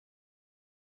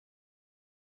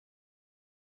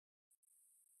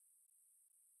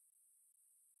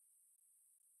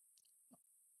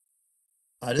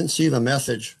I didn't see the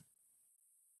message.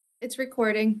 It's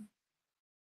recording.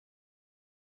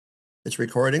 It's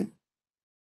recording.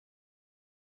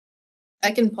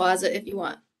 I can pause it if you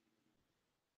want.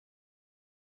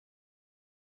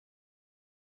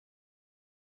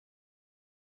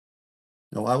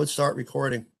 No, I would start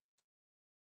recording.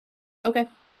 Okay,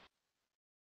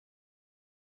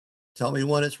 Tell me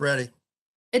when it's ready.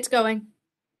 it's going.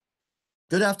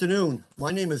 Good afternoon.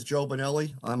 My name is Joe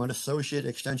Bonelli. I'm an associate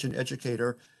extension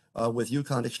educator with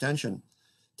Yukon Extension.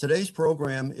 Today's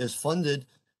program is funded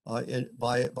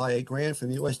by a grant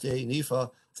from USDA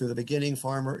NEFA through the Beginning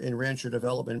Farmer and Rancher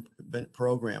Development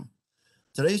Program.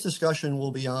 Today's discussion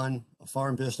will be on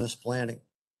farm business planning.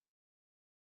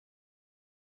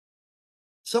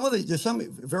 There's some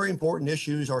very important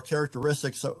issues or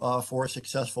characteristics for a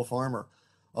successful farmer.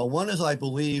 One is, I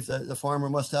believe, that the farmer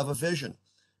must have a vision.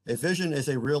 A vision is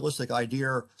a realistic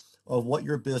idea of what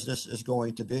your business is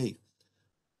going to be.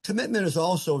 Commitment is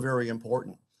also very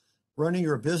important. Running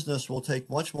your business will take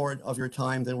much more of your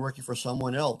time than working for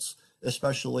someone else,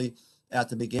 especially at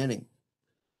the beginning.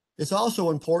 It's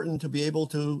also important to be able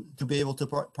to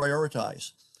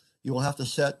prioritize. You will have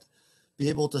to be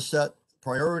able to set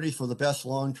priorities for the best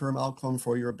long-term outcome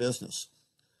for your business.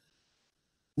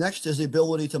 Next is the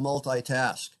ability to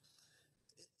multitask.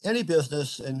 Any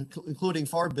business, including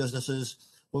farm businesses,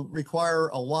 will require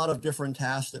a lot of different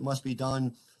tasks that must be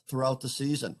done throughout the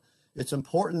season. It's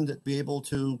important to be able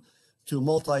to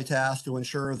multitask to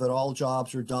ensure that all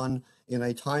jobs are done in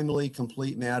a timely,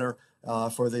 complete manner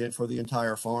for the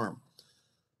entire farm.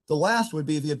 The last would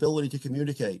be the ability to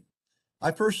communicate.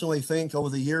 I personally think over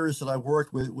the years that I've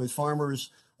worked with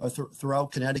farmers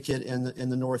throughout Connecticut and in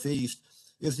the Northeast,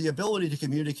 is the ability to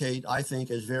communicate, I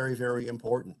think, is very, very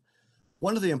important.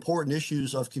 One of the important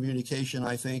issues of communication,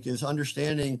 I think, is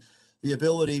understanding the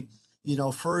ability,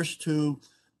 first to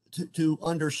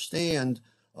understand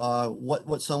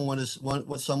what someone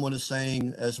is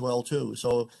saying as well too.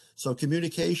 So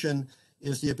communication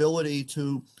is the ability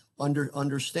to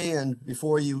understand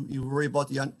before you worry about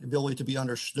the ability to be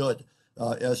understood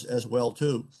as well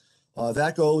too.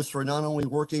 That goes for not only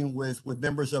working with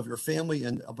members of your family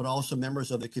but also members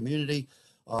of the community,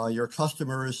 your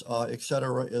customers,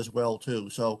 etc. as well too.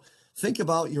 So think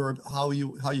about how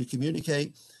you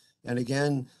communicate, and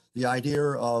again, the idea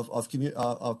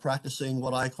of practicing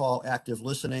what I call active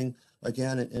listening.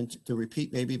 Again, and to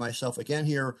repeat maybe myself again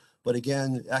here, but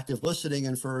again, active listening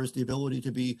infers the ability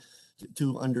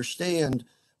to understand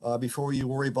before you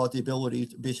worry about the ability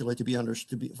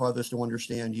for others to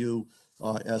understand you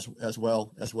as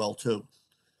well too.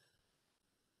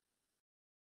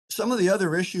 Some of the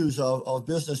other issues of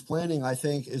business planning, I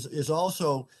think, is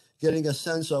also getting a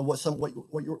sense of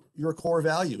what your core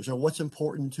values or what's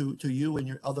important to you and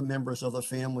your other members of the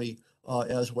family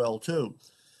as well too.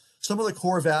 Some of the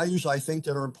core values I think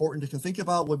that are important to think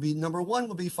about would be, number one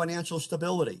would be financial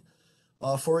stability.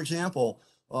 For example,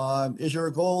 is your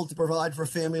goal to provide for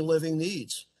family living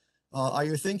needs? Are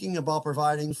you thinking about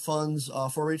providing funds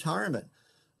for retirement?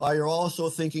 Are you also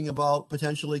thinking about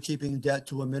potentially keeping debt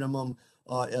to a minimum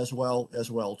as well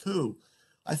too?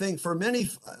 I think for many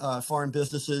farm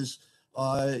businesses,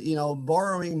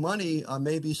 borrowing money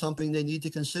may be something they need to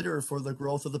consider for the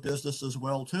growth of the business as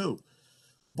well too.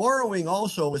 Borrowing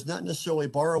also is not necessarily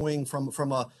borrowing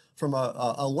from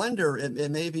a lender.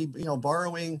 It may be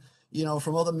borrowing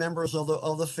from other members of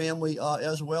the family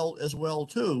as well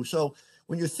too. So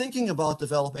when you're thinking about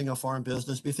developing a farm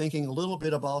business, be thinking a little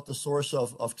bit about the source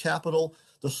of capital,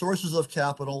 the sources of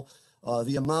capital,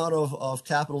 the amount of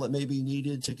capital that may be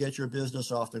needed to get your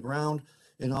business off the ground,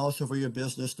 and also for your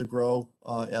business to grow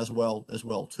as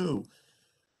well too.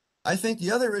 I think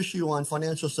the other issue on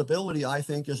financial stability, I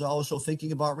think, is also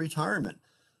thinking about retirement.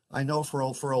 I know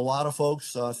for a lot of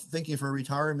folks, thinking for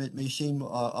retirement may seem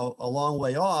a long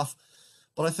way off,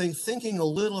 but I think thinking a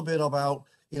little bit about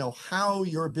how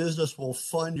your business will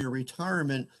fund your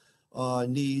retirement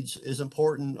needs is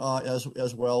important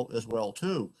as well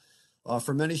too.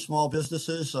 For many small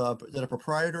businesses that are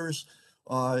proprietors,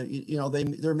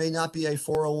 there may not be a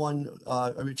 401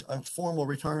 a formal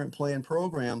retirement plan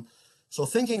program. So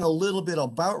thinking a little bit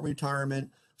about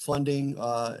retirement funding,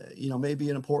 may be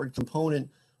an important component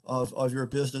of your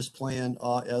business plan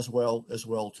as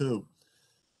well too.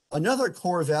 Another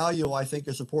core value I think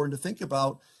is important to think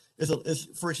about is,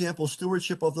 for example,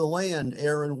 stewardship of the land,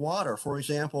 air, and water. For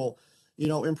example,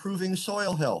 improving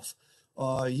soil health,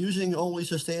 using only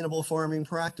sustainable farming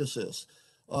practices,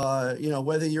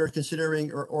 whether you're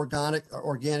considering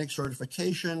organic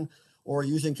certification or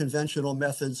using conventional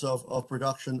methods of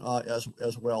production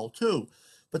as well too.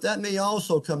 But that may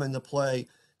also come into play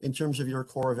in terms of your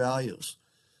core values.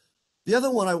 The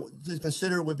other one to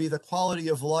consider would be the quality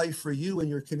of life for you and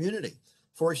your community.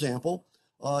 For example,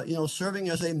 serving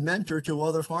as a mentor to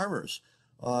other farmers.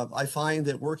 I find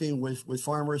that working with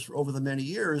farmers over the many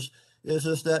years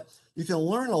is that you can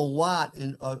learn a lot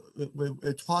in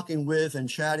talking with and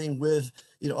chatting with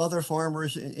other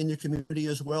farmers in your community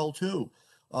as well too.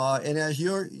 And as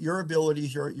your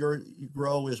abilities you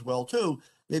grow as well too,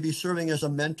 maybe serving as a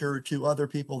mentor to other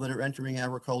people that are entering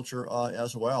agriculture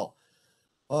as well.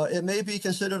 It may be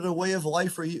considered a way of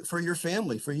life for you, for your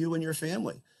family, for you and your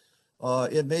family.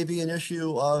 It may be an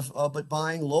issue of but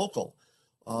buying local.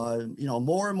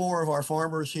 More and more of our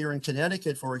farmers here in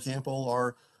Connecticut, for example,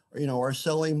 are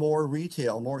selling more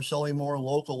retail, selling more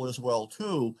local as well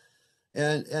too.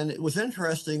 And it was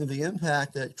interesting the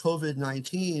impact that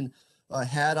COVID-19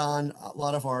 had on a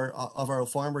lot of our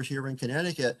farmers here in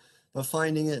Connecticut, but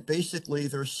finding that basically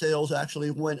their sales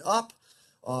actually went up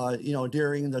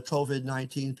during the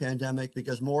COVID-19 pandemic,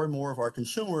 because more and more of our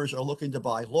consumers are looking to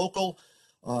buy local.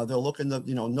 They're looking to,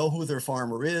 know who their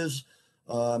farmer is,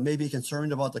 maybe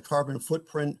concerned about the carbon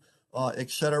footprint,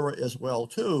 et cetera, as well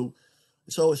too.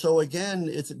 So again,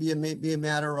 it's may be a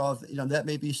matter of, that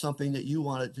may be something that you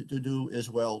wanted to do as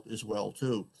well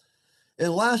too.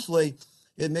 And lastly,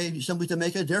 it may be simply to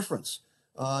make a difference,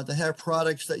 to have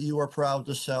products that you are proud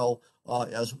to sell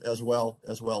as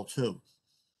well too.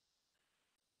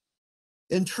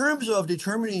 In terms of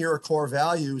determining your core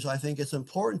values, I think it's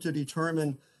important to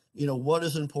determine, what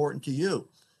is important to you,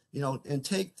 and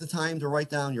take the time to write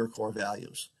down your core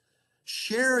values.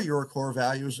 Share your core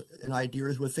values and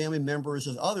ideas with family members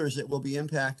and others that will be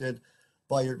impacted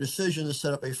by your decision to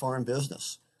set up a farm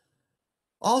business.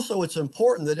 Also, it's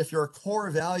important that if your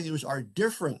core values are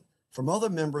different from other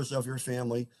members of your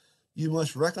family, you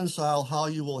must reconcile how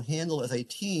you will handle as a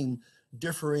team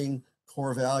differing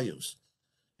core values.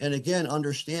 And again,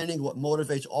 understanding what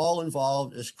motivates all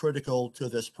involved is critical to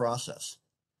this process.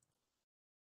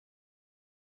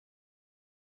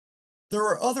 There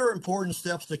are other important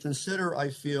steps to consider,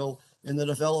 I feel, in the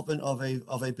development of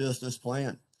a business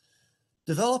plan.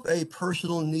 Develop a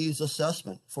personal needs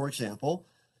assessment. For example,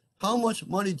 how much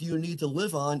money do you need to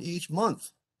live on each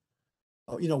month?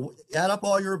 Add up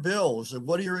all your bills.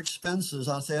 What are your expenses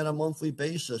on, say, on a monthly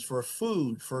basis for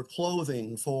food, for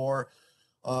clothing, for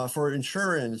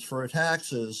insurance, for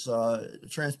taxes,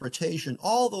 transportation,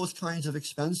 all those kinds of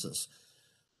expenses,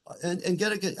 and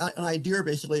get an idea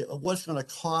basically of what's going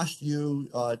to cost you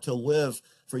to live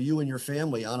for you and your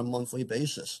family on a monthly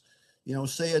basis.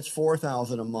 Say it's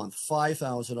 $4,000 a month,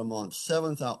 $5,000 a month,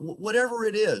 $7,000, whatever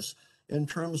it is in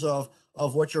terms of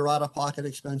what your out-of-pocket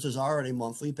expenses are on a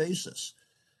monthly basis.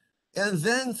 And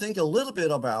then think a little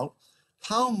bit about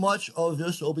how much of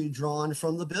this will be drawn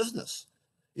from the business.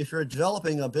 If you're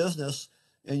developing a business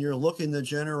and you're looking to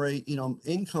generate,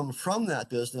 income from that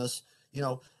business,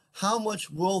 how much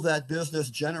will that business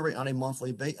generate on a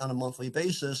monthly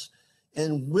basis,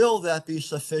 and will that be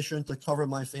sufficient to cover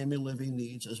my family living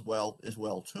needs as well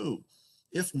too?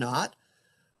 If not,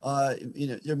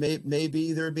 you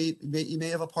may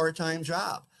have a part-time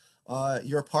job.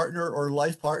 Your partner or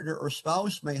life partner or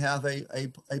spouse may have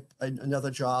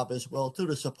another job as well too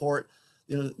to support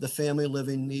the family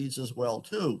living needs as well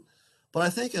too. But I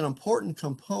think an important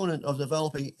component of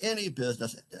developing any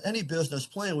business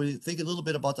plan, we think a little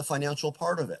bit about the financial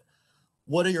part of it.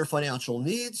 What are your financial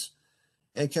needs?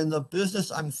 And can the business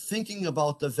I'm thinking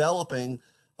about developing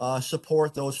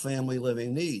support those family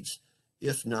living needs?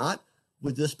 If not,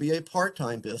 would this be a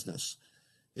part-time business?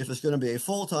 If it's going to be a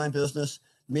full-time business,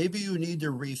 maybe you need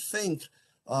to rethink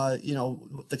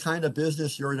the kind of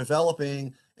business you're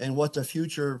developing and what the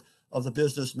future of the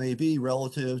business may be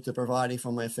relative to providing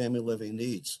for my family living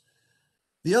needs.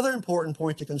 The other important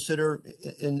point to consider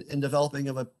in developing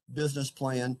of a business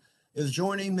plan is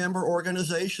joining member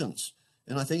organizations.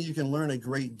 And I think you can learn a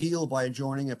great deal by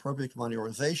joining appropriate commodity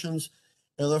organizations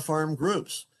and other farm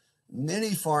groups.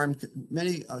 Many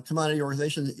commodity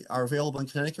organizations are available in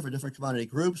Connecticut for different commodity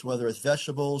groups, whether it's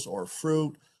vegetables or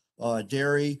fruit,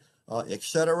 dairy, et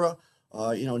cetera.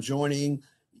 Joining,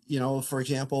 for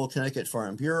example, Connecticut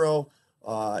Farm Bureau,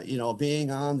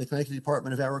 being on the Connecticut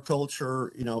Department of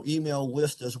Agriculture, email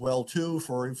list as well too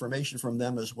for information from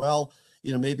them as well,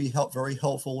 may be very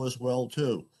helpful as well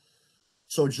too.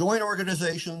 So join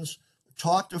organizations,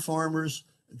 talk to farmers,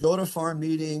 go to farm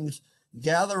meetings,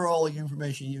 gather all the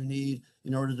information you need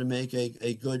in order to make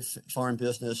a good farm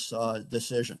business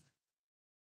decision.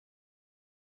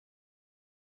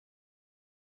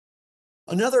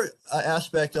 Another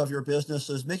aspect of your business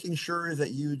is making sure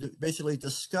that you basically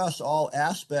discuss all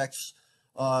aspects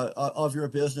of your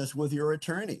business with your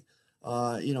attorney.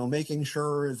 making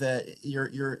sure that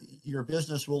your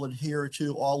business will adhere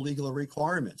to all legal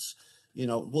requirements.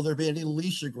 Will there be any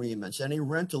lease agreements, any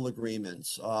rental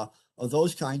agreements,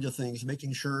 those kinds of things,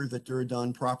 making sure that they're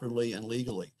done properly and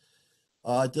legally.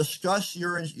 Discuss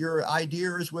your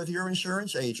ideas with your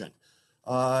insurance agent.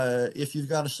 If you've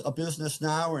got a business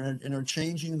now and are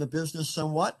changing the business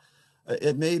somewhat,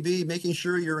 it may be making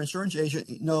sure your insurance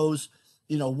agent knows,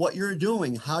 what you're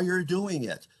doing, how you're doing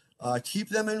it. Keep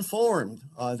them informed.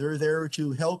 They're there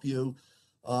to help you.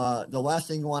 The last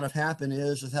thing you want to happen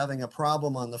is having a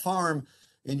problem on the farm,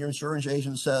 and your insurance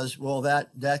agent says, well,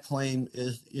 that claim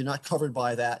is, you're not covered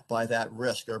by that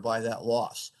risk or by that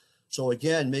loss. So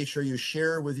again, make sure you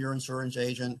share with your insurance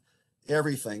agent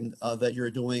everything that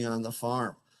you're doing on the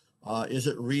farm. Is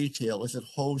it retail? Is it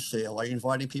wholesale? Are you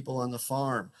inviting people on the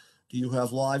farm? Do you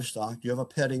have livestock? Do you have a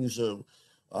petting zoo?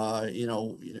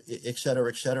 Et cetera,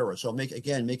 et cetera. So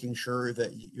making sure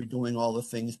that you're doing all the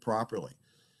things properly.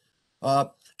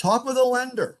 Talk with a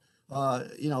lender,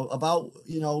 about,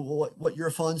 what your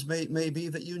funds may be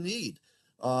that you need.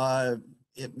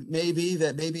 It may be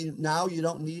that maybe now you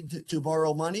don't need to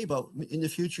borrow money, but in the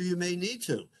future you may need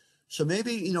to. So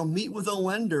maybe, meet with a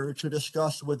lender to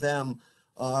discuss with them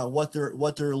what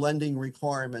their lending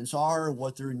requirements are,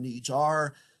 what their needs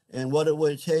are, and what it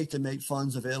would take to make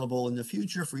funds available in the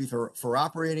future for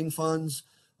operating funds.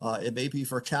 It may be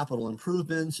for capital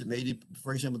improvements. It may be,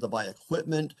 for example, to buy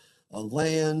equipment,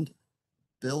 land,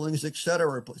 buildings,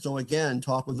 etc. So again,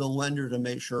 talk with the lender to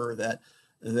make sure that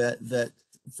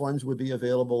funds would be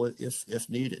available if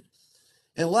needed.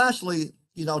 And lastly,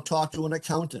 talk to an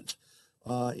accountant.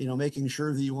 Making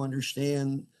sure that you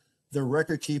understand the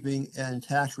record keeping and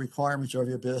tax requirements of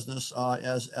your business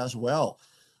as well.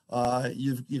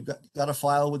 You've got to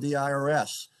file with the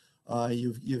IRS.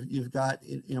 You've got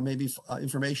maybe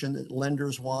information that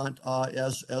lenders want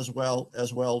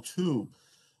as well too.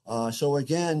 So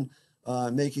again,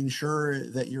 making sure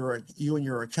that you and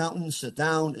your accountant sit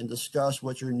down and discuss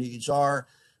what your needs are,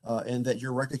 and that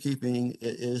your record keeping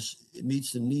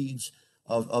meets the needs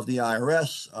of the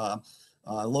IRS,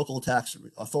 local tax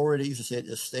authorities,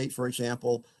 the state, for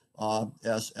example,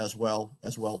 as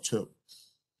well too.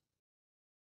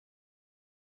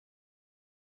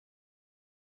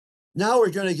 Now we're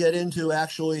going to get into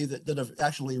actually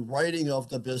the writing of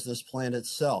the business plan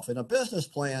itself. And a business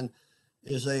plan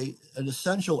is an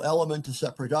essential element to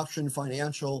set production,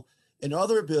 financial, and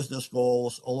other business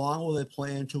goals, along with a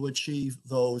plan to achieve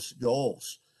those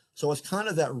goals. So it's kind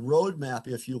of that roadmap,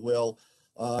 if you will,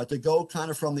 to go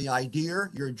kind of from the idea,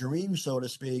 your dream, so to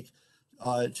speak,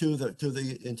 to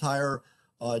the entire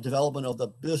development of the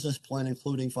business plan,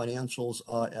 including financials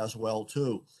as well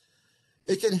too.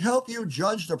 It can help you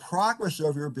judge the progress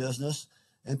of your business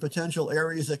and potential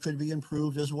areas that could be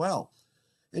improved as well.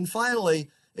 And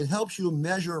finally, it helps you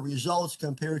measure results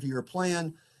compared to your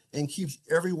plan and keeps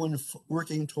everyone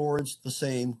working towards the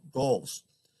same goals.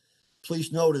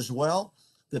 Please note as well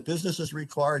that businesses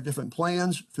require different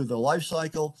plans through the life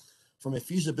cycle, from a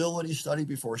feasibility study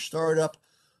before startup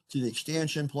to the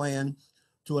expansion plan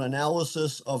to an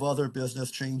analysis of other business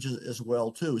changes as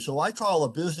well too. So I call a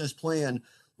business plan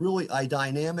really a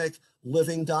dynamic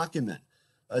living document.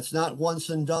 It's not once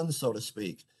and done, so to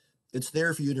speak. It's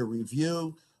there for you to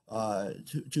review,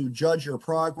 to judge your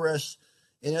progress.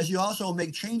 And as you also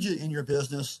make changes in your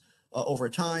business over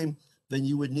time, then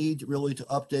you would need really to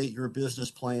update your business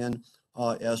plan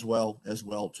as well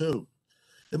too.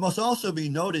 It must also be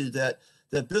noted that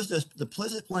the business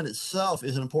plan itself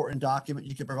is an important document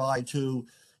you can provide to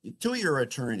your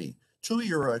attorney, to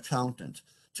your accountant,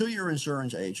 to your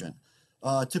insurance agent,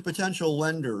 to potential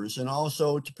lenders, and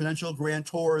also to potential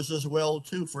grantors as well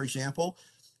too. For example,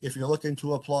 if you're looking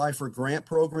to apply for grant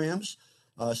programs,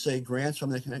 say grants from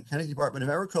the Connecticut Department of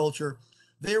Agriculture,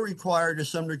 they require to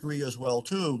some degree as well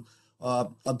too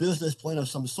a business plan of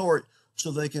some sort, so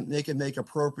they can make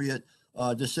appropriate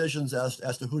decisions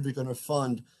as to who they're going to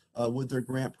fund with their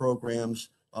grant programs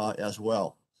as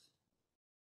well.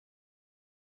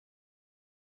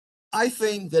 I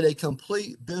think that a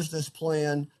complete business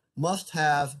plan must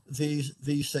have these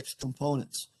 6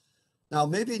 components. Now,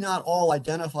 maybe not all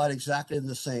identified exactly in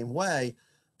the same way,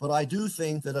 but I do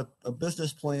think that a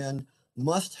business plan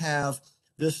must have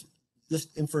this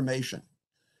information.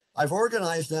 I've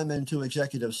organized them into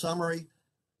executive summary,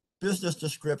 business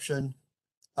description,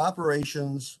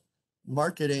 operations,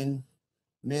 marketing,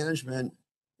 management,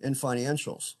 and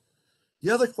financials.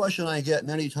 The other question I get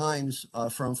many times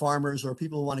from farmers or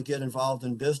people who want to get involved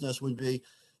in business would be,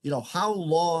 how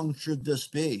long should this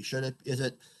be? Is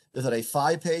it a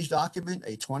 5-page document,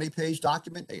 a 20-page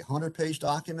document, a 100-page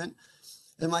document?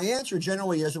 And my answer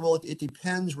generally is, well, it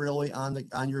depends really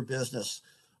on your business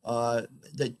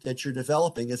that you're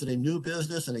developing. Is it a new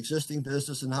business, an existing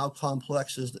business, and how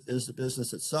complex is the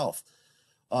business itself?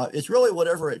 It's really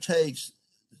whatever it takes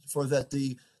so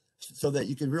that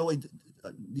you can really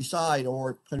decide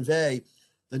or convey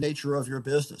the nature of your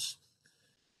business.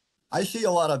 I see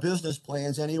a lot of business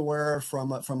plans anywhere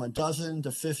from a dozen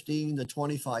to 15 to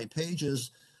 25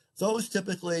 pages. Those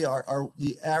typically are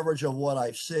the average of what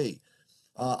I see.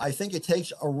 I think it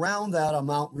takes around that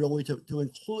amount really to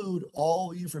include all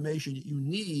the information that you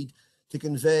need to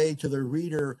convey to the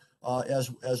reader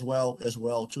as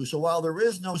well too. So while there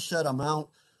is no set amount,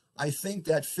 I think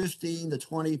that 15 to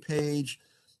 20 page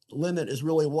limit is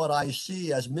really what I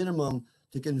see as minimum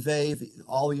to convey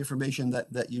all the information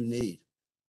that you need.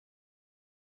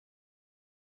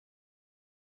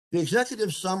 The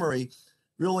executive summary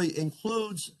really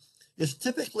is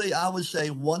typically, I would say,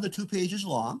 1 to 2 pages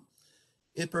long.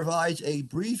 It provides a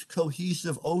brief,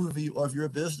 cohesive overview of your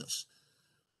business.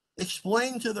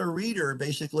 Explain to the reader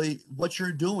basically what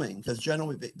you're doing, because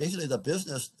generally, basically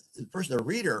the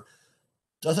reader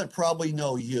doesn't probably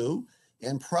know you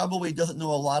and probably doesn't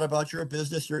know a lot about your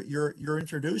business you're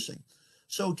introducing.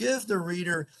 So give the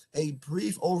reader a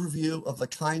brief overview of the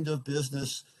kind of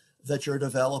business that you're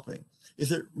developing.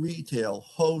 Is it retail,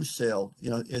 wholesale?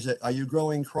 Are you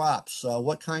growing crops?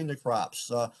 What kind of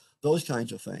crops? Those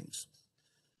kinds of things.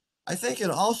 I think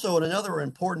another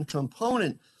important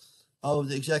component of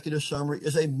the executive summary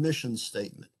is a mission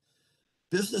statement.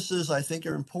 Businesses, I think,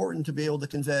 are important to be able to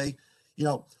convey,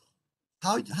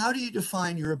 how do you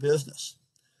define your business?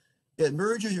 It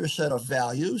merges your set of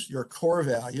values, your core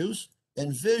values,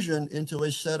 and vision into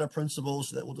a set of principles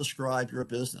that will describe your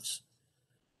business.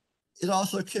 It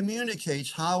also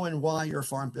communicates how and why your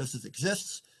farm business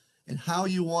exists and how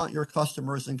you want your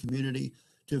customers and community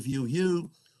to view you,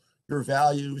 your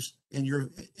values, and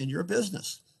your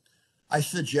business. I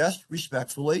suggest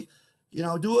respectfully,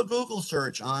 do a Google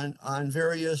search on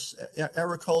various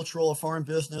agricultural farm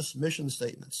business mission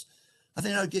statements. I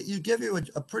think it'll give you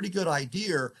a pretty good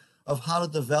idea of how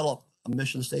to develop a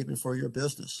mission statement for your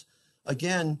business.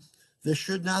 Again, this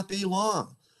should not be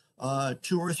long.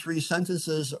 2 or 3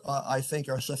 sentences, I think,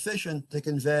 are sufficient to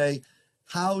convey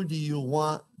how do you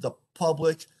want the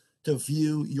public to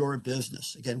view your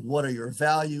business. Again, what are your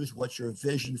values? What's your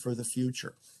vision for the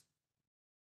future?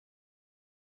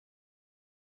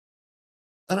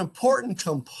 An important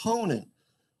component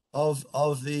of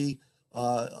the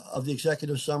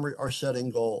executive summary are setting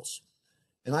goals.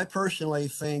 And I personally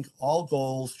think all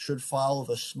goals should follow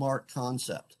the SMART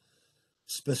concept: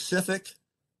 specific,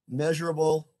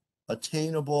 measurable,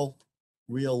 attainable,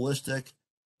 realistic,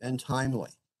 and timely.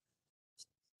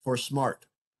 For SMART,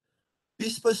 be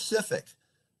specific.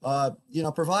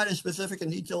 Provide a specific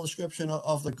and detailed description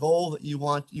of the goal that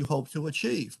you hope to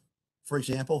achieve. For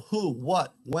example, who,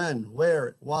 what, when,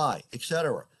 where, why,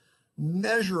 etc.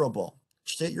 Measurable.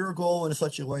 State your goal in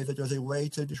such a way that there's a way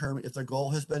to determine if the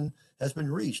goal has been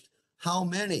reached. How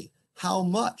many? How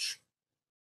much?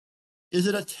 Is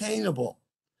it attainable?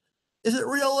 Is it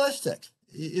realistic?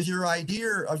 Is your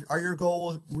are your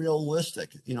goals realistic?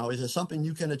 Is it something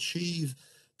you can achieve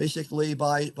basically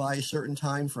by a certain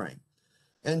time frame?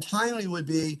 And timely would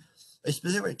be a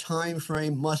specific time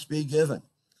frame must be given.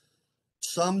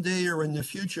 Someday or in the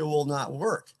future will not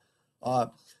work.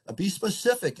 Be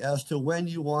specific as to when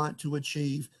you want to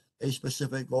achieve a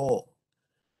specific goal.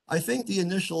 I think the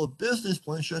initial business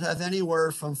plan should have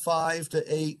anywhere from 5 to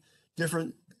 8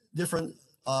 different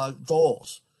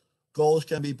goals. Goals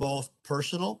can be both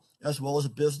personal as well as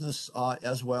business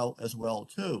as well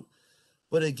too.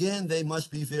 But again, they must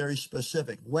be very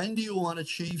specific. When do you want to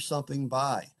achieve something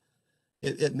by?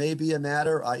 It may be a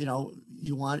matter,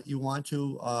 you want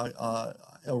to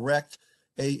erect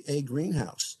a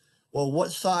greenhouse. Well,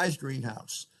 what size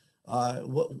greenhouse?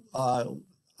 How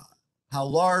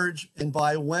large and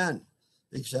by when,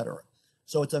 etc.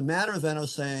 So it's a matter then of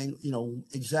saying,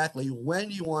 exactly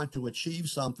when you want to achieve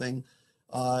something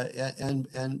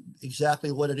and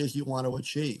exactly what it is you want to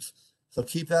achieve. So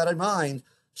keep that in mind.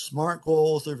 SMART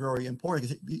goals are very important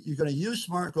because you're going to use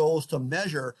SMART goals to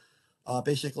measure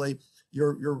basically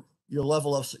your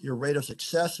level of your rate of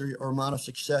success or amount of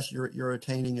success you're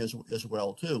attaining as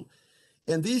well too.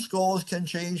 And these goals can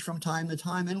change from time to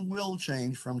time and will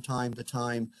change from time to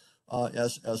time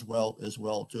as well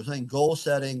too. I think goal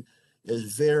setting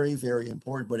is very, very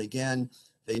important, but again,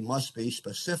 they must be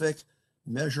specific,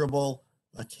 measurable,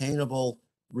 attainable,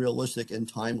 realistic, and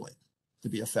timely to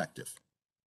be effective.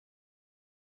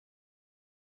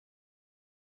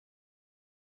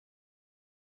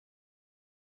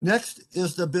 Next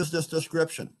is the business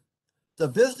description. The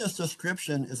business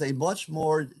description is a much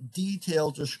more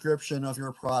detailed description of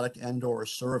your product and or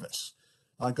service.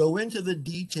 Go into the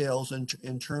details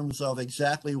in terms of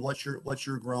exactly what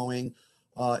you're growing,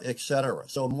 etc.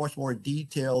 So a much more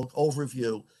detailed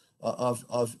overview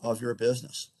of your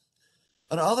business.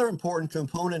 Another important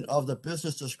component of the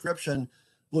business description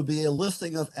would be a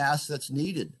listing of assets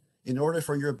needed in order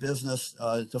for your business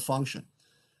to function.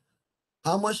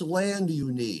 How much land do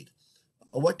you need?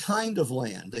 What kind of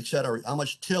land, et cetera, how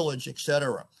much tillage, et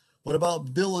cetera. What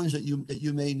about billings that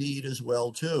you may need as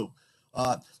well too?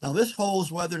 Now this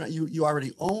holds whether or not you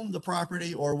already own the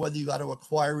property or whether you got to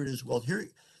acquire it as well. Here,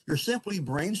 you're simply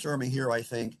brainstorming here, I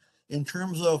think, in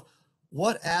terms of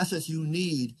what assets you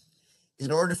need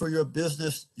in order for your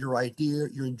business, your idea,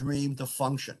 your dream to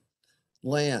function.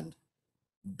 Land,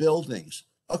 buildings,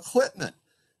 equipment,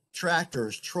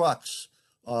 tractors, trucks,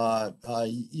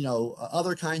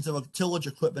 other kinds of tillage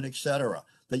equipment, etc.,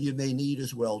 that you may need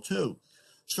as well too.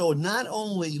 So not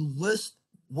only list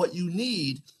what you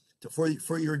need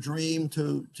for your dream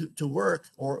to work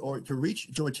or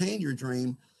to attain your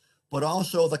dream, but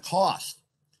also the cost.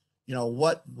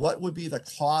 What would be the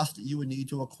cost that you would need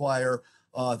to acquire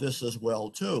this as well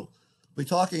too. We'll be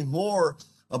talking more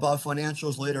about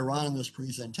financials later on in this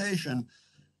presentation,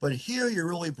 but here you're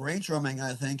really brainstorming,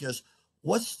 I think, is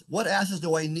what assets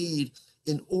do I need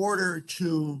in order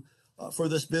to for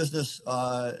this business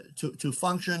to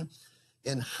function,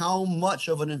 and how much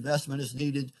of an investment is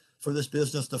needed for this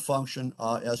business to function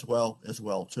as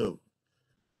well too.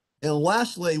 And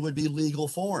lastly would be legal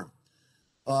form.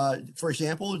 For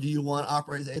example, do you want to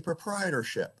operate a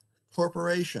proprietorship,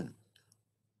 corporation,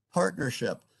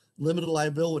 partnership, limited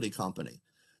liability company?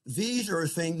 These are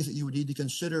things that you would need to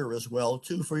consider as well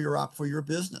too for your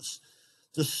business.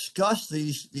 Discuss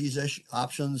these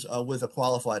options with a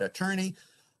qualified attorney.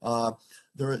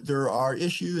 There are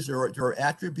issues, there are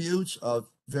attributes of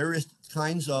various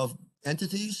kinds of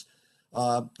entities.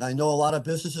 I know a lot of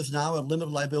businesses now are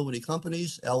limited liability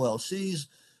companies, LLCs,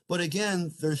 but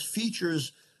again, there's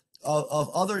features of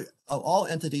all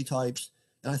entity types,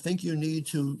 and I think you need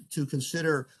to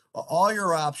consider all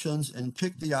your options and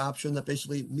pick the option that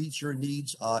basically meets your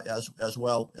needs as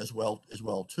well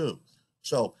too.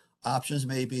 So options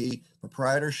may be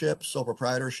proprietorship, sole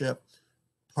proprietorship,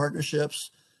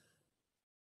 partnerships,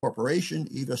 corporation,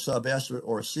 either sub S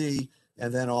or C,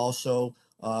 and then also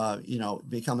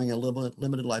becoming a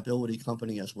limited liability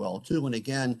company as well too. And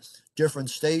again, different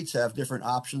states have different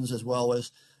options as well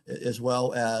as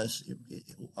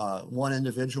one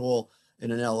individual in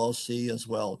an LLC as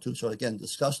well too. So again,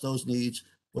 discuss those needs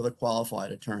with a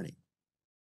qualified attorney.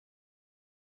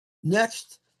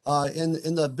 Next,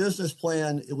 in the business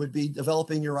plan, it would be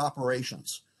developing your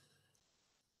operations.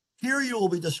 Here you will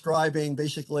be describing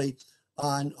basically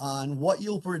on what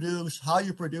you'll produce, how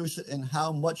you produce it, and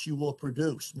how much you will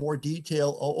produce. More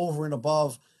detail over and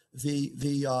above the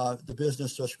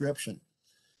business description.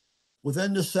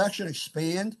 Within this section,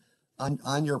 expand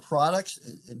on your products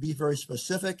and be very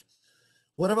specific.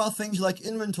 What about things like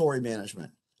inventory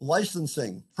management,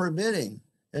 licensing, permitting,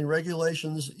 and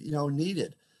regulations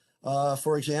needed?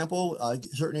 For example,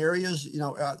 certain areas,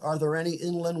 are there any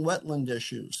inland wetland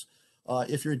issues?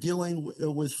 If you're dealing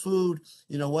with food,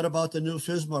 what about the new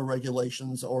FSMA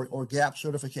regulations or GAP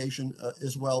certification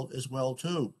as well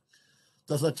too?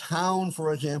 Does a town,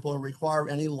 for example, require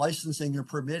any licensing or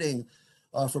permitting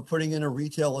for putting in a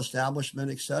retail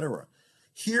establishment, etc.?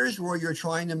 Here's where you're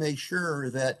trying to make sure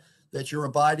that you're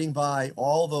abiding by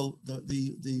all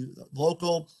the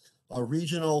local,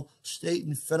 regional, state,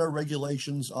 and federal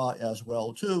regulations as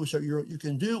well too. So you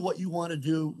can do what you want to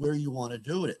do where you want to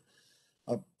do it.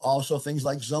 Also things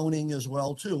like zoning as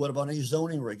well too. What about any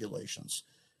zoning regulations?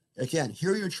 Again,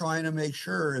 here you're trying to make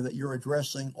sure that you're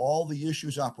addressing all the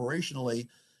issues operationally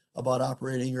about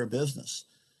operating your business.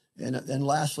 And then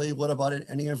lastly, what about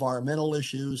any environmental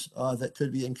issues that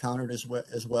could be encountered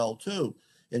as well too,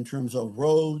 in terms of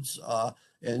roads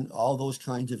and all those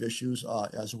kinds of issues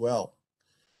as well.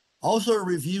 Also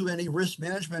review any risk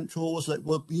management tools that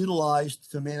will be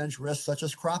utilized to manage risks such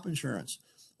as crop insurance,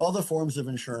 other forms of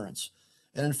insurance,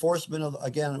 and enforcement of,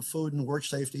 again, food and work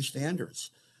safety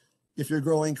standards. If you're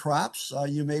growing crops,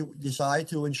 you may decide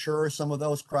to insure some of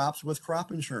those crops with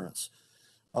crop insurance.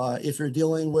 If you're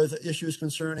dealing with issues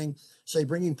concerning, say,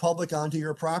 bringing public onto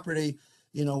your property,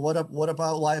 what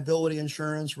about liability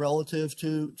insurance relative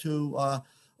to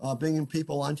bringing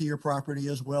people onto your property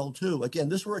as well too? Again,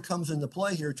 this is where it comes into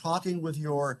play here, talking with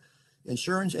your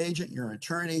insurance agent, your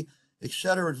attorney, et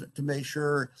cetera, to make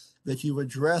sure that you've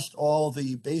addressed all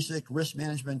the basic risk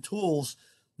management tools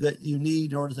that you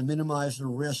need in order to minimize the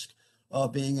risk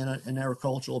being in an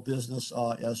agricultural business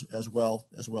as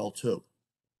well too.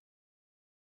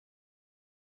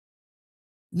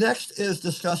 Next is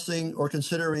discussing or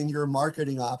considering your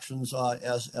marketing options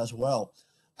as well.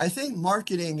 I think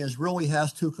marketing really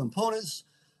has two components.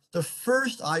 The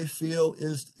first, I feel,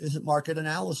 is market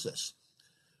analysis.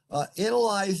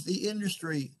 Analyze the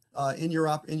industry in your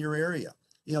area.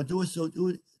 Do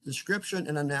a description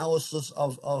and analysis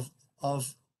of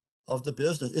the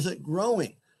business. Is it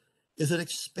growing? Is it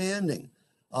expanding?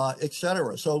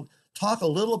 Etc. So talk a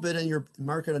little bit in your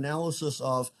market analysis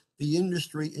of the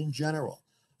industry in general.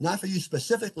 Not for you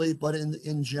specifically, but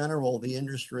in general, the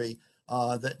industry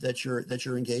that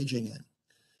you're engaging in.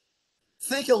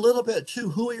 Think a little bit too,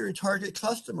 who are your target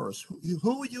customers?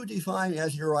 Who would you define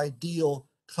as your ideal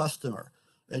customer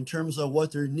in terms of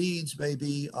what their needs may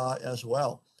be as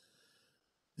well?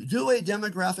 Do a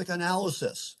demographic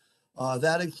analysis.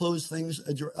 That includes things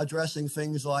addressing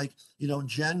things like,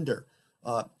 gender,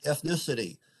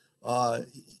 ethnicity,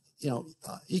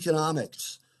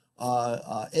 economics,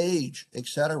 age,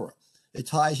 etc. It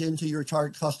ties into your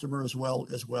target customer as well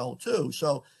too.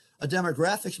 So a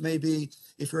demographics may be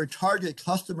if your target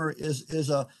customer is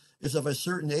of a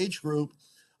certain age group,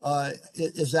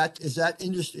 is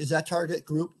that target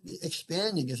group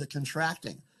expanding? Is it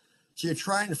contracting? So you're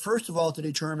trying to first of all to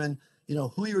determine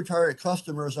who your target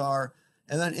customers are,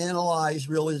 and then analyze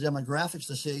really the demographics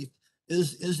to see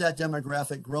is that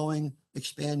demographic growing,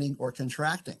 expanding, or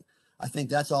contracting. I think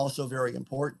that's also very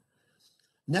important.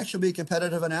 Next will be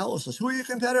competitive analysis. Who are your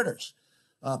competitors?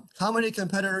 How many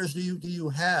competitors do you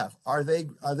have?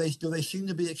 Do they seem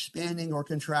to be expanding or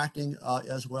contracting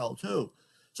as well too?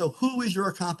 So who is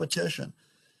your competition?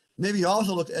 Maybe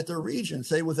also look at the region,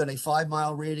 say within a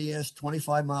 5-mile radius,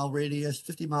 25-mile radius,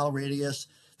 50-mile radius,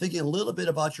 thinking a little bit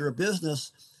about your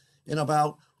business and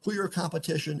about who your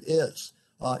competition is,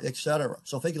 etc.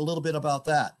 So think a little bit about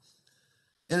that.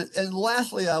 And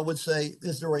lastly, I would say,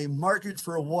 is there a market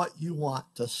for what you want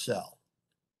to sell?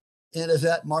 And is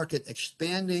that market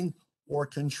expanding or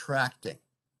contracting,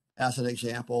 as an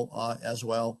example, as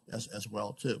well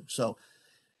too? So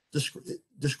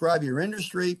describe your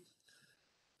industry,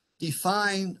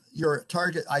 define your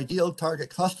ideal target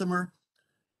customer,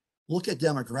 look at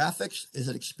demographics. Is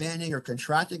it expanding or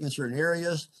contracting in certain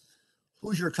areas?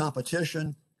 Who's your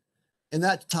competition? And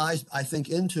that ties, I think,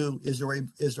 into is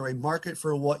there a market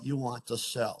for what you want to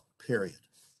sell, period.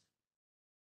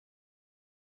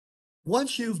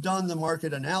 Once you've done the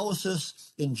market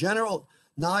analysis in general,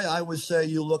 now I would say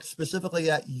you look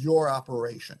specifically at your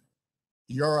operation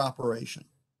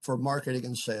for marketing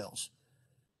and sales.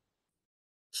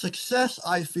 Success,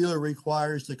 I feel,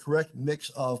 requires the correct mix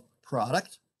of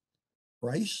product,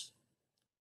 price,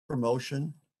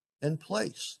 promotion, and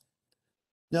place.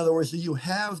 In other words, do you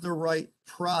have the right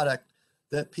product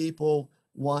that people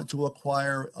want to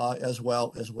acquire as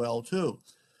well too?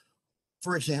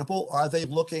 For example, are they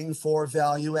looking for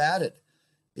value added?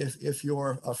 If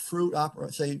you're a fruit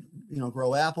say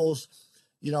grow apples,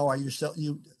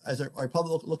 are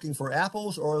public looking for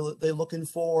apples, or are they looking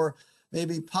for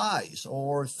maybe pies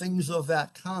or things of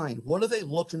that kind? What are they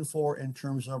looking for in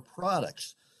terms of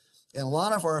products? And a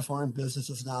lot of our farm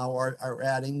businesses now are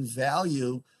adding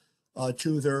value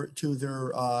to their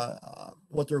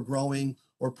what they're growing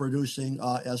or producing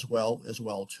as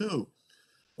well too.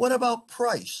 What about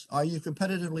price? Are you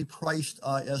competitively priced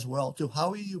as well too? How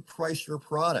will you price your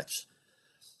products?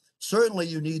 Certainly,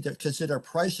 you need to consider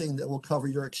pricing that will cover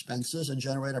your expenses and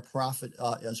generate a profit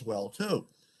as well too.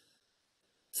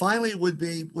 Finally,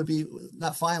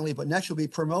 not finally, but next would be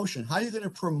promotion. How are you going to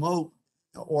promote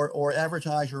or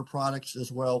advertise your products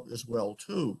as well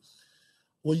too?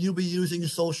 Will you be using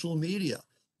social media?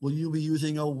 Will you be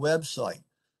using a website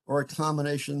or a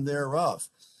combination thereof?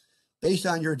 Based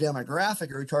on your demographic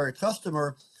or your target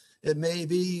customer, it may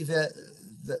be that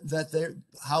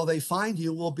how they find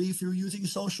you will be through using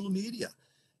social media,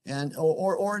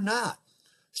 or not.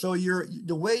 So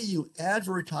the way you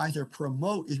advertise or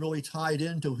promote is really tied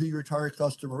into who your target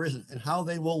customer is and how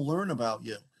they will learn about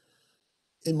you.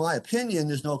 In my opinion,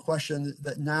 there's no question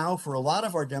that now for a lot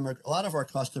of our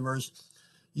customers,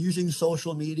 using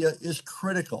social media is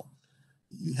critical.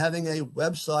 Having a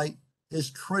website is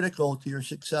critical to your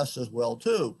success as well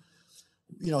too.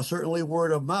 Certainly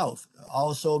word of mouth.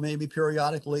 Also, maybe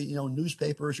periodically,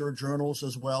 newspapers or journals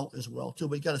as well too.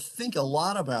 But you got to think a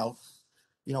lot about,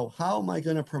 how am I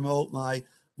going to promote my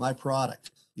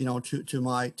product, to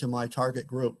my target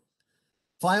group.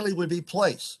 Finally, would be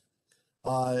place.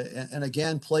 And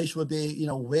again, place would be,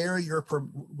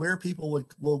 where people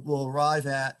will arrive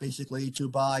at basically to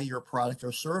buy your product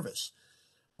or service.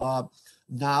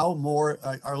 Now more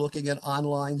are looking at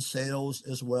online sales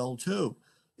as well too.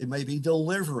 It may be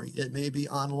delivery, it may be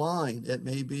online, it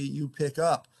may be you pick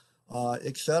up,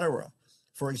 etc.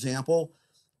 For example,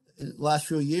 in the last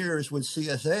few years with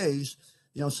CSAs,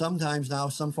 sometimes now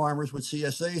some farmers with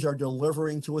CSAs are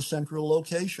delivering to a central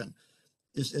location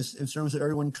is in terms of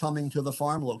everyone coming to the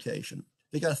farm location.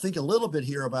 You got to think a little bit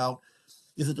here about,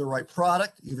 is it the right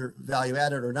product, either value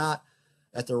added or not,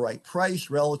 at the right price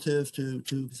relative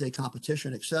to say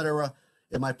competition, etc.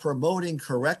 Am I promoting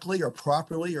correctly or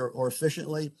properly or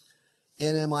efficiently?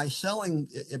 And am I selling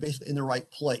it basically in the right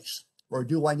place? Or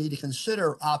do I need to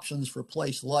consider options for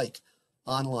place like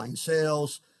online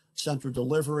sales, central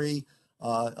delivery,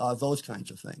 those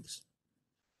kinds of things?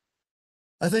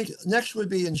 I think next would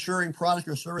be ensuring product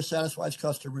or service satisfies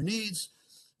customer needs.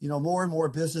 More and more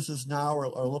businesses now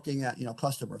are looking at,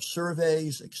 customer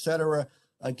surveys, etc.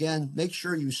 Again, make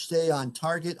sure you stay on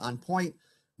target, on point,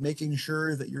 making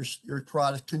sure that your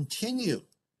product continue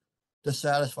to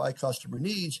satisfy customer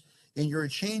needs, and you're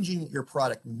changing your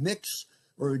product mix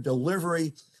or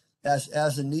delivery as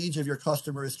the needs of your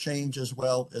customers change as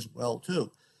well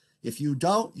too. If you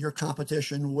don't, your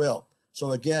competition will.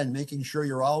 So again, making sure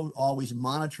you're always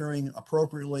monitoring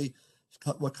appropriately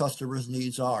what customers'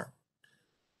 needs are.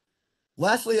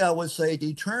 Lastly, I would say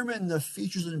determine the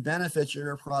features and benefits of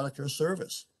your product or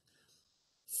service.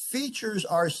 Features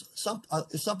are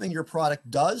something your product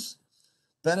does.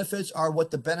 Benefits are what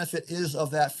the benefit is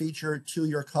of that feature to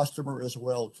your customer as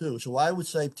well too. So I would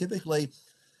say typically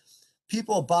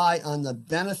people buy on the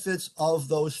benefits of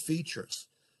those features.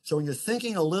 So when you're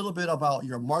thinking a little bit about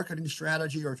your marketing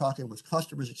strategy or talking with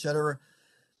customers, etc.,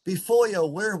 be fully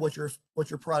aware of what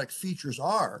your product features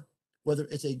are, whether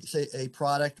it's a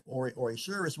product or a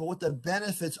service, but what the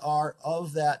benefits are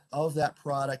of that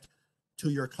product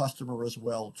to your customer as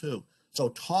well too. So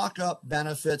talk up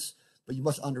benefits, but you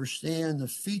must understand the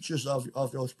features of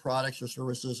those products or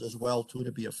services as well too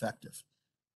to be effective.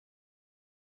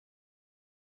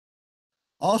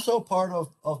 Also part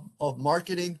of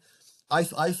marketing, I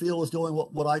feel, is doing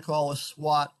what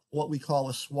we call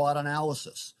a SWOT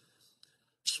analysis.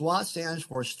 SWOT stands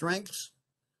for strengths,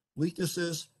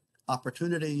 weaknesses,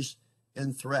 opportunities,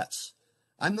 and threats.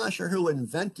 I'm not sure who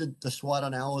invented the SWOT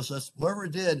analysis. Whoever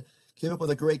did came up with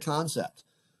a great concept.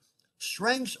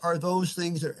 Strengths are those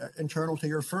things that are internal to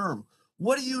your firm.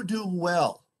 What do you do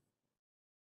well?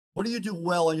 What do you do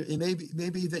well? And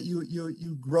maybe that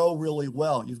you grow really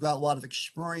well. You've got a lot of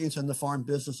experience in the farm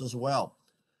business as well.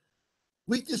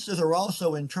 Weaknesses are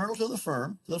also internal to the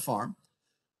farm,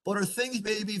 but are things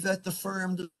maybe that the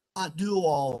firm does not do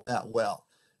all that well.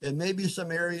 It may be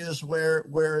some areas where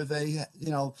they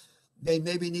they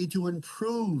maybe need to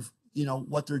improve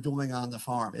what they're doing on the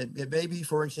farm. It may be,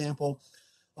 for example,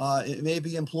 it may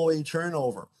be employee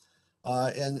turnover.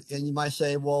 And you might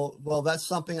say, well, that's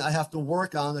something I have to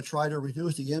work on to try to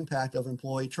reduce the impact of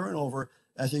employee turnover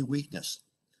as a weakness.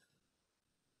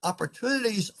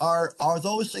 Opportunities are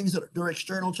those things that are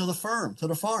external to the farm.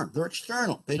 They're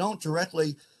external. They don't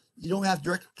directly, you don't have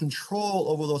direct control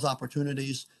over those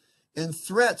opportunities. And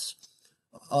threats,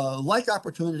 like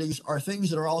opportunities, are things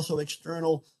that are also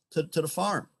external to the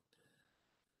farm.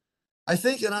 I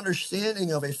think an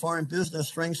understanding of a farm business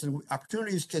strengths and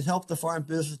opportunities can help the farm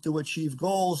business to achieve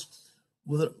goals,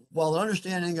 while an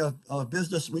understanding of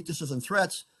business weaknesses and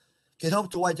threats can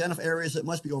help to identify areas that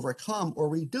must be overcome or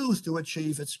reduced to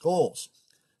achieve its goals.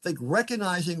 I think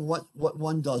recognizing what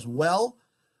one does well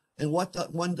and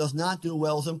what one does not do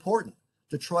well is important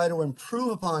to try to improve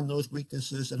upon those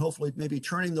weaknesses and hopefully maybe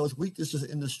turning those weaknesses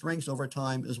into strengths over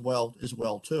time as well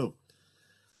too.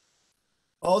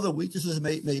 All the weaknesses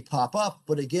may pop up,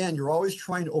 but again, you're always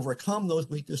trying to overcome those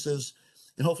weaknesses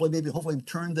and hopefully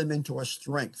turn them into a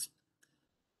strength.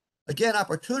 Again,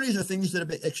 opportunities are things that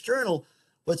are external,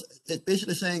 but it's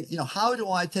basically saying, how do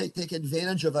I take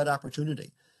advantage of that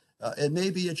opportunity? It may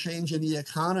be a change in the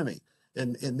economy,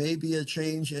 and it may be a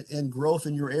change in growth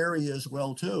in your area as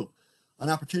well too. An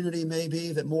opportunity may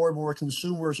be that more and more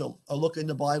consumers are looking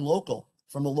to buy local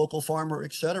from a local farmer,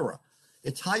 etc.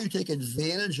 It's how you take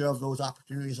advantage of those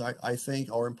opportunities, I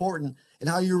think, are important, and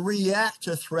how you react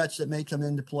to threats that may come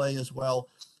into play as well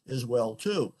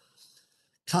too.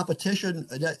 Competition,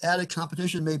 added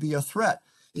competition may be a threat.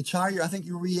 It's how I think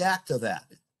you react to that.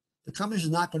 The company is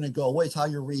not going to go away. It's how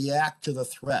you react to the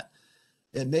threat.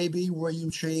 It may be where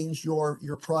you change your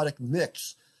product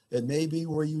mix. It may be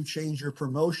where you change your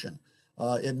promotion.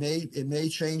 It may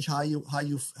change how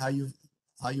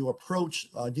you approach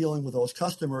dealing with those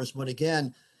customers. But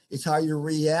again, it's how you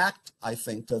react, I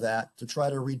think, to that to try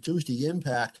to reduce the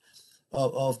impact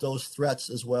of those threats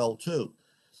as well too.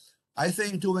 I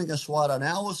think doing a SWOT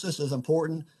analysis is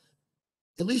important,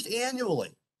 at least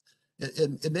annually.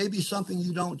 It may be something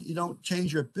you don't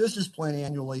change your business plan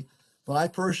annually, but I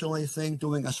personally think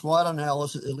doing a SWOT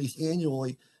analysis at least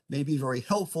annually may be very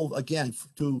helpful, again,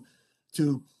 to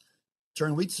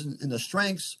turn weaknesses into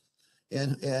strengths,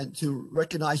 and to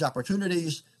recognize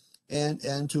opportunities,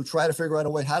 and to try to figure out a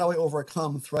way, how do I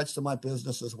overcome threats to my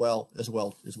business as well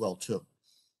too.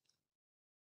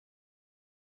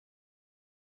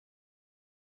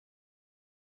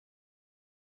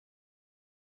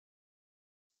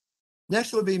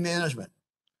 Next would be management.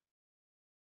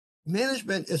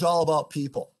 Management is all about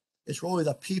people. It's really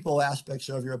the people aspects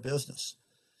of your business.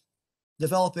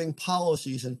 Developing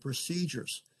policies and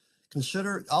procedures.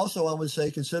 Consider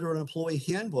an employee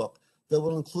handbook that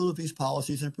will include these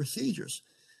policies and procedures.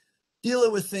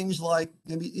 Dealing with things like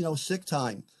maybe, sick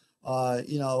time,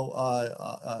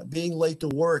 being late to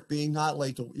work, being not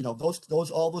late to,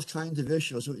 all those kinds of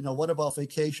issues. What about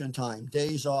vacation time,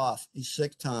 days off,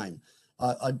 sick time,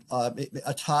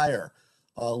 attire,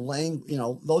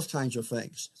 those kinds of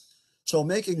things. So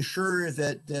making sure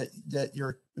that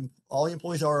all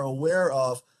employees are aware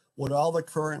of what all the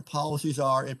current policies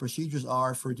are and procedures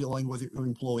are for dealing with your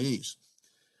employees.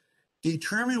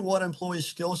 Determine what employee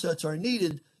skill sets are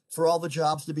needed for the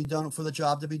job to be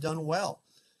done well.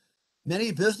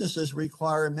 Many businesses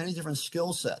require many different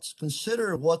skill sets.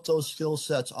 Consider what those skill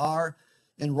sets are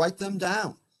and write them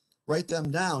down.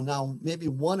 Now, maybe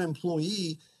one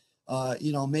employee,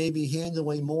 may be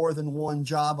handling more than one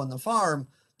job on the farm,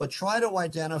 but try to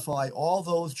identify all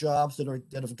those jobs that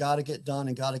have got to get done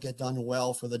and got to get done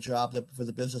well for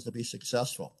the business to be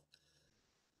successful.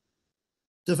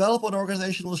 Develop an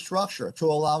organizational structure to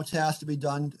allow tasks to be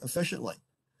done efficiently.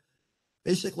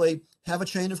 Basically, have a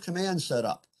chain of command set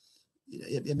up.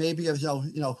 It may be,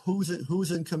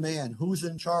 who's in command, who's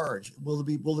in charge, will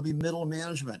there be middle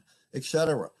management,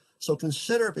 etc. So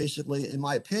consider, basically, in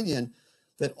my opinion,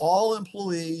 that all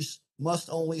employees must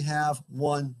only have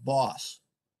one boss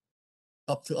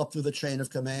up through the chain of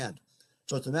command.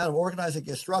 So it's a matter of organizing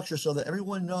a structure so that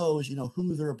everyone knows,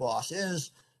 who their boss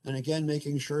is, and again,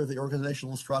 making sure the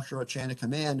organizational structure or chain of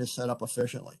command is set up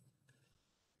efficiently.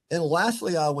 And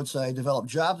lastly, I would say develop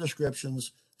job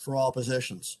descriptions for all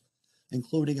positions,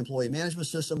 including employee management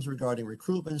systems regarding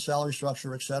recruitment, salary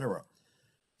structure, etc.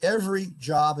 Every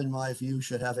job, in my view,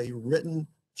 should have a written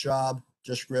job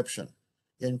description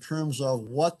in terms of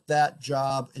what that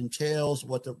job entails,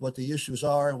 what the issues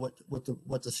are, and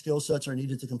what the skill sets are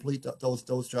needed to complete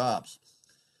those jobs.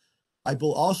 I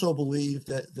also believe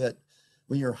that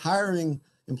when you're hiring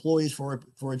employees for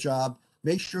a job,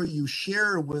 make sure you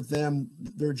share with them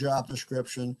their job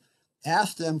description.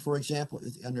 Ask them, for example,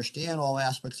 understand all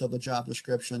aspects of the job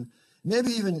description.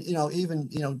 Maybe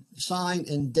even sign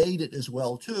and date it as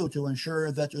well too, to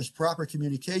ensure that there's proper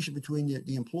communication between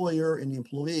the employer and the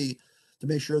employee, to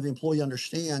make sure the employee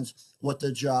understands what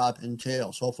the job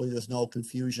entails. Hopefully, there's no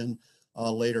confusion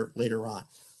later on.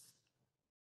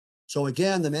 So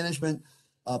again, the management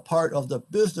part of the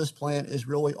business plan is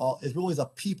really the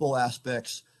people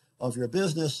aspects of your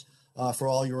business for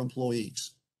all your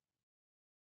employees.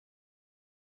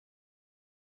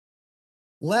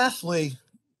 Lastly,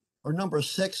 or number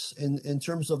 6 in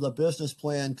terms of the business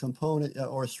plan component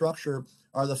or structure,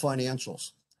 are the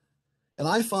financials. And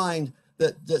I find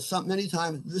that many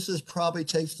times this probably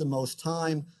takes the most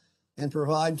time and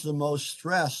provides the most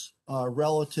stress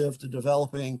relative to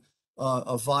developing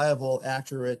a viable,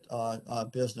 accurate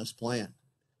business plan.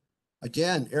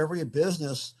 Again, every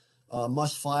business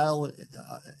must file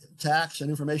tax and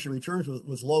information returns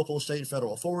with local, state, and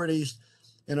federal authorities.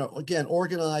 And again,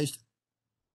 organized,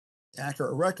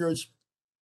 accurate records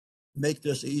make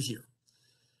this easier.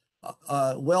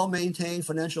 Well-maintained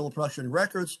financial and production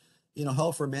records,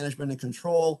 help for management and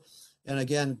control. And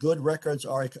again, good records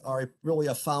are really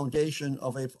a foundation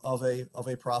of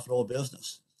a profitable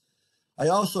business.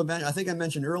 I think I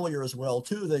mentioned earlier as well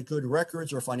too, that good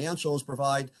records or financials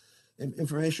provide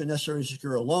information necessary to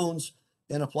secure loans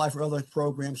and apply for other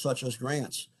programs such as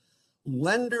grants.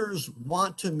 Lenders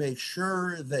want to make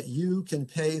sure that you can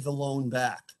pay the loan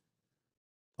back.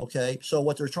 Okay, so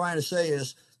what they're trying to say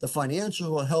is the financials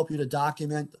will help you to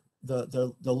document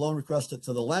the loan request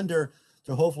to the lender,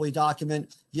 to hopefully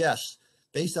document, yes,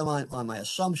 based on my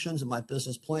assumptions and my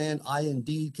business plan, I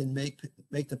indeed can make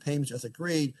the payments as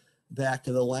agreed back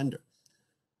to the lender.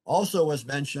 Also, as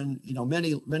mentioned,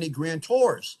 many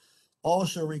grantors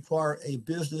also require a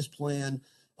business plan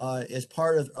as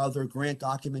part of their grant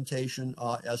documentation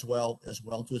as well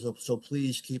too. So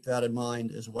please keep that in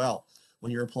mind as well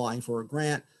when you're applying for a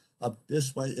grant.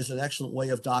 This is an excellent way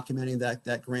of documenting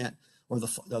that grant or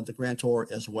the grantor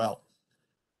as well.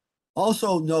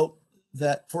 Also note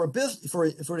that for a business,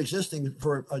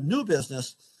 for a new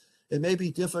business, it may be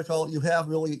difficult. You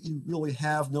really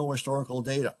have no historical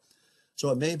data. So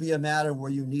it may be a matter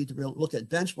where you need to look at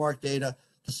benchmark data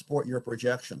to support your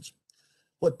projections.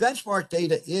 What benchmark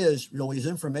data is really is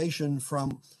information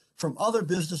from other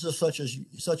businesses such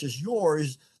as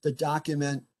yours that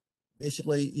document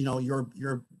basically,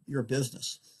 your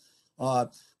business.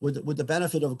 With the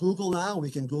benefit of Google now, we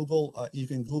can Google, you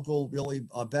can Google really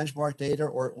benchmark data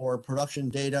or production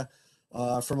data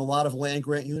from a lot of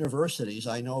land-grant universities.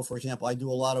 I know, for example, I do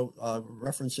a lot of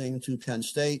referencing to Penn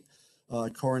State,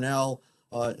 Cornell,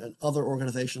 and other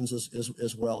organizations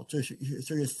as well.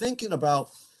 So you're thinking about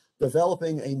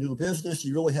developing a new business.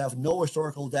 You really have no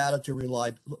historical data to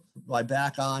rely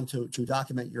back on to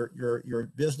document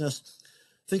your business.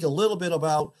 Think a little bit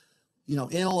about,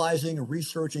 analyzing and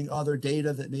researching other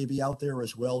data that may be out there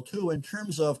as well too, in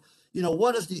terms of,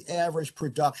 what is the average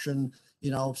production,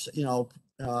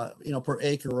 per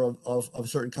acre of a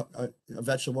certain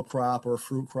vegetable crop or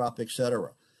fruit crop, et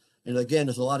cetera. And again,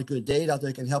 there's a lot of good data out there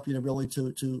that can help you to really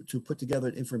to put together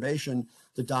information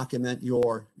to document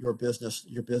your business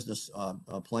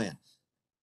plan.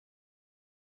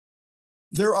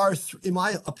 There are, in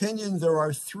my opinion, there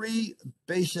are three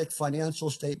basic financial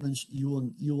statements you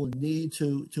will need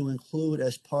to include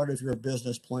as part of your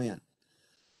business plan.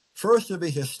 First would be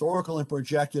historical and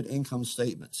projected income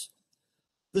statements.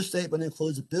 This statement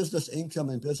includes business income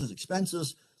and business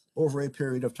expenses over a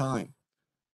period of time.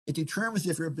 It determines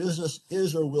if your business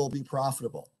is or will be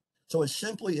profitable. So it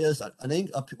simply is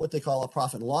what they call a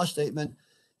profit and loss statement.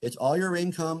 It's all your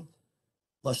income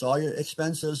plus all your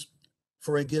expenses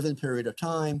for a given period of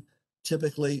time,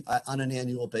 typically on an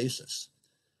annual basis.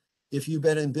 If you've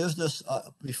been in business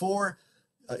before,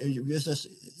 in your business,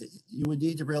 you would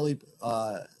need to really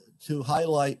to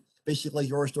highlight basically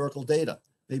your historical data,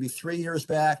 maybe 3 years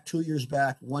back, 2 years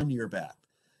back, 1 year back,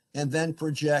 and then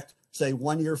project, say,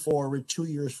 1 year forward, 2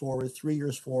 years forward, 3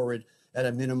 years forward at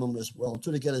a minimum as well,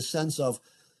 to get a sense of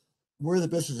where the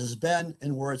business has been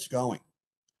and where it's going.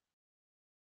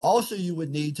 Also, you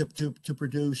would need to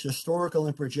produce historical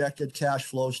and projected cash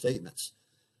flow statements.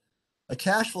 A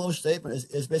cash flow statement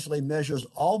is basically measures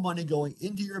all money going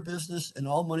into your business and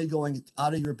all money going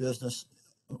out of your business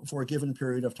for a given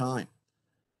period of time.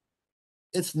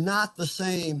 It's not the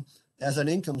same as an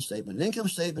income statement. An income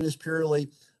statement is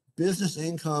purely business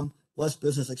income less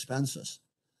business expenses.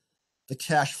 The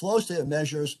cash flow statement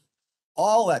measures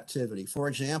all activity. For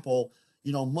example,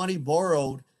 money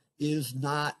borrowed is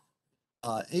not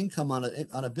income on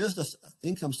a business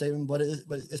income statement, but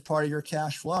it's part of your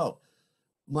cash flow.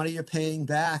 Money you're paying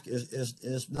back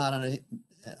is not on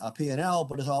a P&L,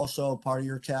 but is also part of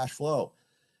your cash flow.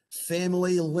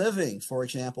 Family living, for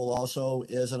example, also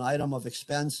is an item of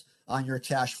expense on your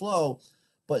cash flow,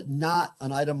 but not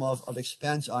an item of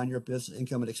expense on your business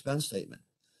income and expense statement.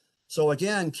 So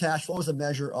again, cash flow is a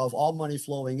measure of all money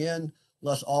flowing in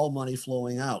less all money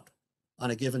flowing out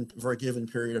for a given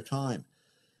period of time.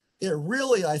 It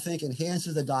really, I think,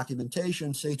 enhances the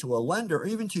documentation, say to a lender, or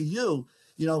even to you,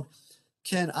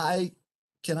 can I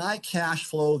cash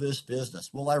flow this business?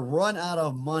 Will I run out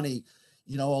of money,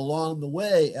 along the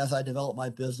way as I develop my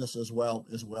business as well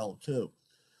too?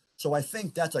 So I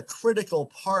think that's a critical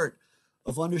part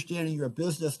of understanding your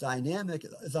business dynamic,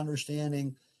 is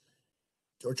understanding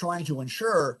or trying to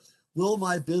ensure, will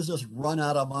my business run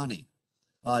out of money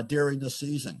during the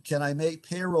season? Can I make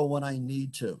payroll when I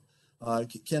need to?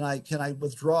 Can I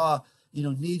withdraw,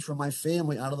 needs from my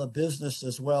family out of the business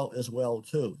as well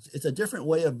too? It's a different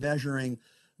way of measuring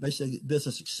basically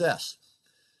business success.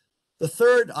 The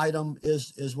third item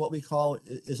is what we call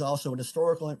is also an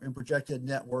historical and projected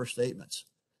net worth statements.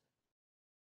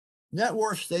 Net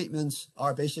worth statements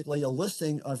are basically a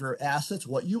listing of your assets,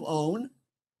 what you own,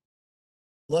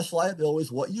 less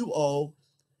liabilities, what you owe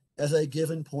as a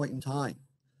given point in time.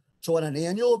 So on an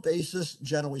annual basis,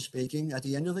 generally speaking, at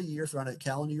the end of the year, on a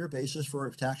calendar year basis for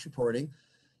tax reporting,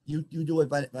 you do it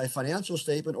by financial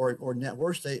statement or net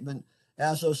worth statement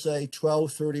as of, say,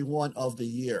 12/31 of the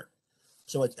year.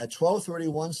 So at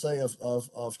 12/31, say,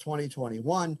 of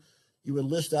 2021, you would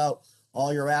list out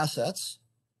all your assets,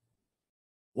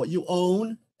 what you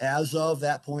own as of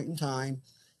that point in time,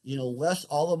 less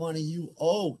all the money you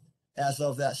owe as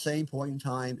of that same point in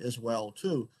time as well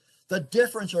too. The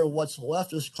difference, or what's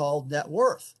left, is called net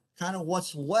worth. Kind of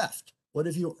what's left. What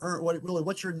have you earned?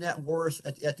 What's your net worth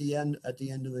at the end of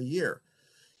the year?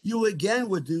 You again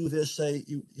would do this, say,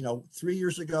 3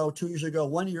 years ago, 2 years ago,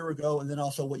 1 year ago, and then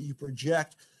also what you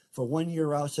project for 1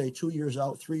 year out, say 2 years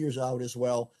out, 3 years out as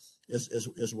well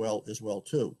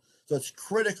too. So it's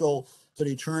critical to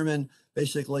determine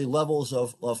basically levels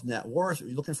of net worth. You're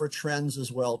looking for trends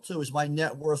as well too. Is my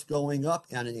net worth going up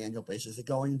on an annual basis? Is it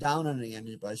going down on an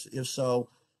annual basis? If so,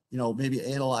 maybe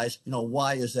analyze,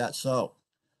 why is that so?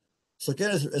 So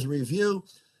again, as a review,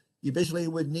 you basically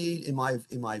would need, in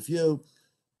my view,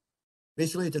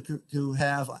 basically to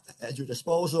have at your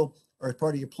disposal or as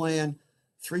part of your plan,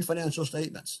 3 financial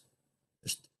statements: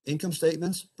 income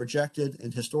statements, projected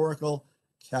and historical;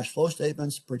 cash flow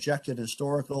statements, projected and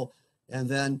historical; and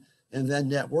then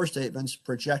net worth statements,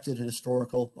 projected and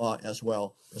historical as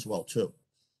well too.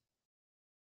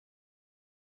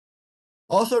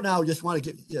 Also, now just want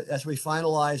to get, as we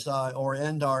finalize or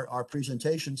end our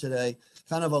presentation today,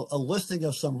 kind of a listing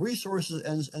of some resources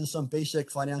and some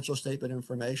basic financial statement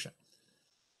information.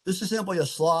 This is simply a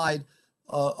slide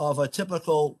of a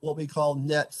typical, what we call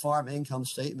net farm income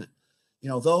statement.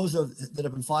 Those that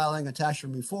have been filing a tax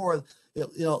return before,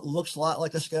 it looks a lot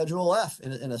like a Schedule F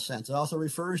in a sense. It also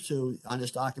refers to, on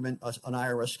this document, an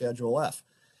IRS Schedule F.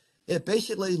 It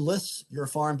basically lists your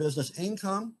farm business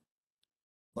income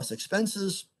plus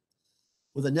expenses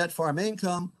with a net farm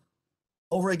income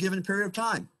over a given period of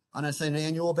time on an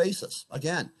annual basis.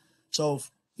 Again, so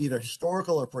either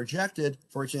historical or projected,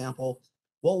 for example,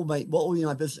 what will be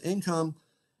my business income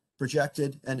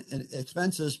projected and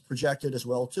expenses projected as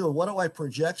well too. What do I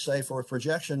project, say, for a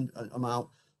projection amount,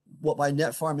 what my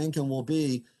net farm income will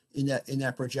be in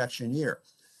that projection year?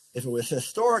 If it was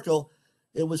historical,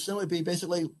 it would simply be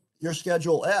basically your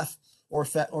Schedule F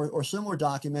or similar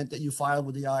document that you filed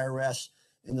with the IRS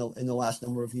in the last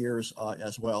number of years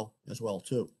as well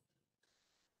too.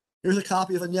 Here's a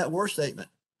copy of a net worth statement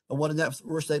of what a net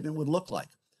worth statement would look like.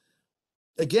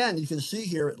 Again, you can see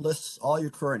here it lists all your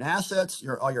current assets,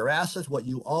 all your assets, what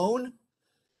you own,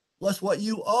 plus what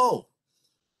you owe.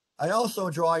 I also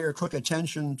draw your quick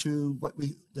attention to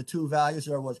the 2 values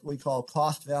are what we call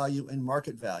cost value and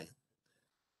market value.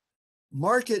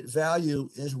 Market value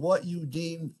is what you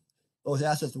deem those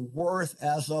assets worth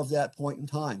as of that point in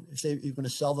time. Say you're going to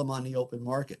sell them on the open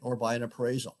market or by an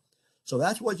appraisal. So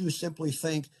that's what you simply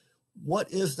think,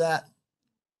 what is that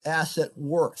asset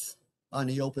worth on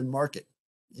the open market?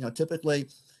 Typically,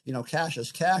 cash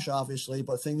is cash, obviously,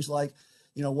 but things like,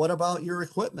 what about your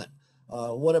equipment?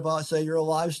 What about, say, your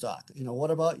livestock?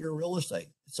 What about your real estate?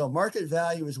 So market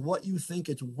value is what you think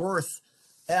it's worth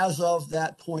as of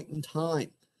that point in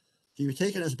time. If you're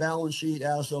taking this balance sheet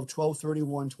as of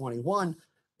 12/31/21,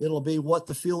 it'll be what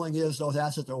the feeling is those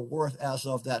assets are worth as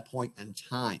of that point in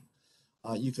time.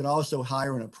 You can also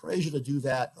hire an appraiser to do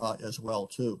that as well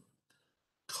too.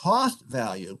 Cost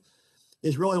value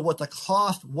is really what the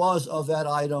cost was of that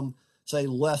item, say,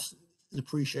 less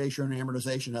depreciation and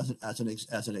amortization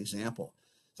as an example.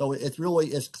 So it really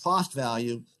is cost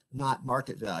value, not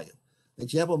market value. An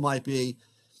example might be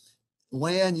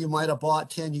land you might have bought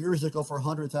 10 years ago for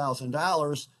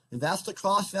 $100,000, and that's the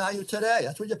cost value today.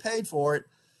 That's what you paid for it.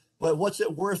 But what's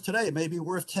it worth today? It may be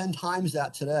worth 10 times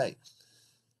that today.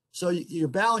 So your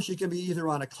balance sheet can be either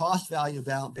on a cost value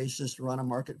basis or on a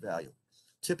market value.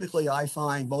 Typically, I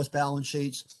find most balance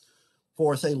sheets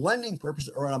for, say, lending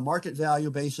purposes are on a market value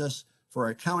basis. For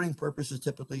accounting purposes,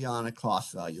 typically on a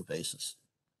cost value basis.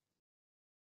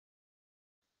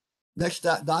 Next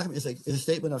document is a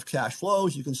statement of cash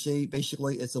flows. You can see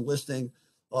basically it's a listing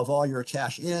of all your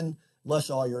cash in less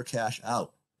all your cash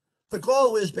out. The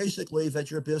goal is basically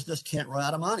that your business can't run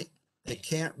out of money. It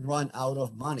can't run out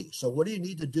of money. So what do you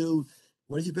need to do?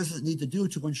 What does your business need to do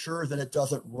to ensure that it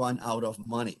doesn't run out of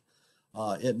money?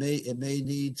 It may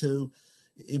need to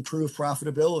improve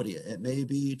profitability. It may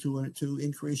be to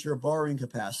increase your borrowing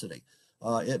capacity.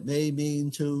 It may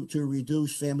mean to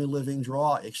reduce family living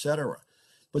draw, etc.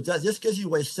 But this gives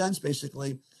you a sense,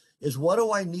 basically, is what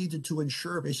do I need to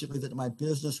ensure, basically, that my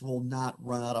business will not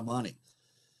run out of money?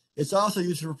 It's also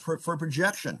used for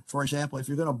projection. For example, if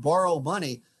you're going to borrow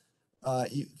money,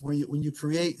 when you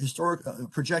create historic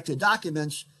projected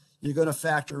documents, you're going to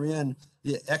factor in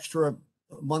the extra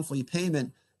monthly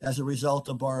payment as a result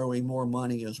of borrowing more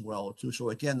money as well too.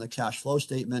 So again, the cash flow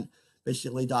statement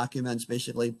basically documents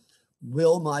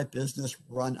will my business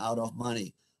run out of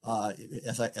money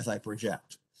as I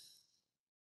project.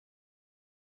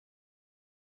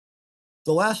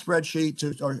 The last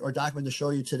spreadsheet or document to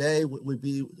show you today would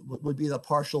be the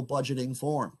partial budgeting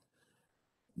form.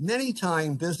 Many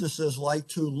times businesses like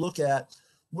to look at,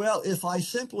 well, if I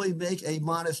simply make a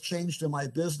modest change to my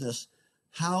business,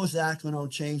 how is that going to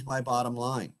change my bottom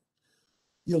line?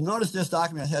 You'll notice this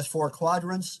document has 4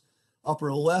 quadrants.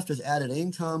 Upper left is added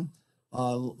income.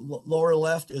 Lower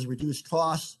left is reduced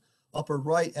costs. Upper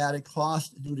right, added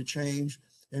cost due to change.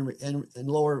 and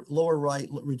lower right,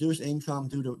 reduce income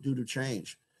due to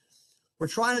change. We're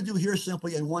trying to do here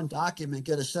simply in one document,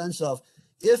 get a sense of,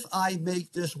 if I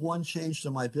make this one change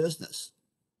to my business,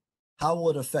 how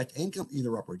will it affect income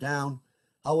either up or down?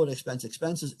 How will it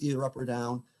expenses either up or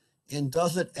down? And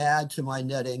does it add to my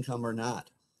net income or not?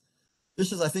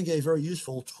 This is, I think, a very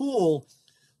useful tool,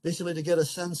 basically to get a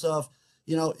sense of,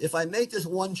 if I make this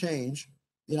one change,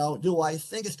 do I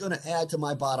think it's going to add to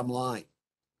my bottom line?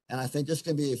 And I think this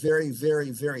can be a very, very,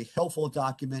 very helpful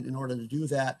document in order to do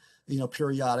that,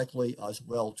 periodically as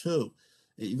well, too.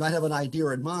 You might have an idea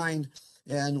in mind,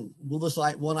 and will this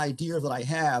one idea that I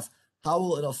have, how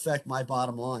will it affect my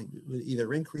bottom line?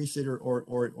 Either increase it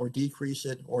or decrease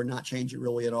it, or not change it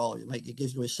really at all. It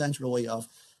gives you a sense really of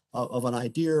an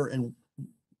idea and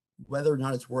whether or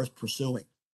not it's worth pursuing.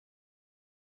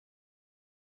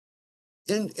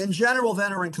 In general,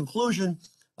 then, or in conclusion,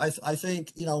 I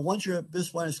think, once your business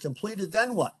plan is completed,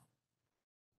 then what?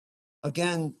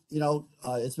 Again,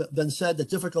 it's been said that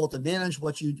difficult to manage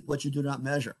what you do not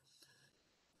measure.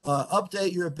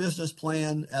 Update your business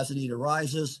plan as the need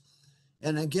arises.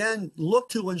 And again, look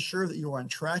to ensure that you are on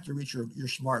track to reach your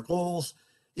SMART goals.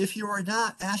 If you are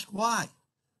not, ask why.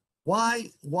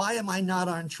 Why am I not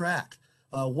on track?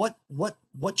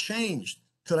 What changed?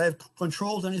 Could I have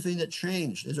controlled anything that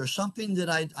changed? Is there something that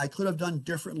I could have done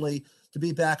differently to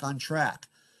be back on track?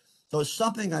 So it's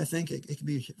something, I think it can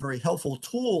be a very helpful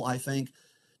tool, I think,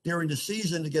 during the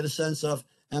season to get a sense of,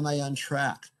 am I on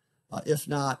track? If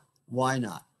not, why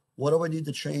not? What do I need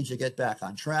to change to get back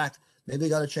on track? Maybe I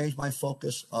got to change my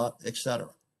focus, etc.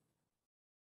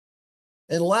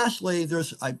 And lastly,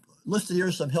 I listed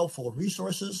here some helpful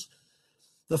resources.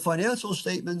 The financial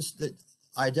statements that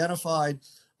identified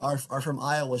are from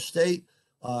Iowa State,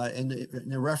 and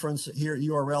the reference here,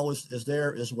 URL is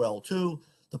there as well too.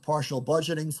 The partial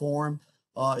budgeting form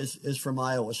is from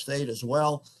Iowa State as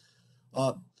well.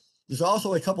 There's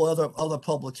also a couple other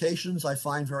publications I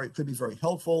find could be very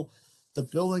helpful. The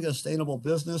Building a Sustainable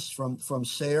Business from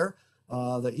SARE.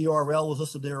 The URL was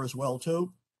listed there as well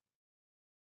too.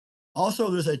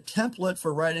 Also, there's a template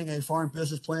for writing a farm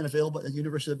business plan available at the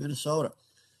University of Minnesota.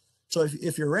 So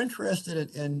if you're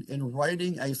interested in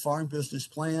writing a farm business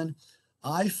plan,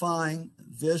 I find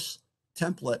this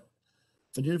template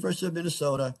for the University of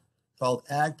Minnesota called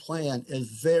Ag Plan is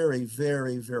very,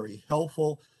 very, very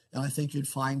helpful. And I think you'd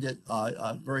find it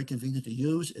very convenient to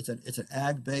use. It's an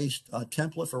ag-based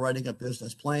template for writing a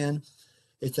business plan.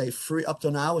 It's a free, up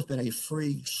to now, it's been a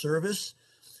free service.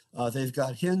 They've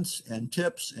got hints and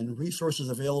tips and resources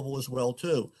available as well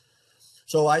too.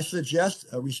 So I suggest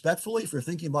respectfully, if you're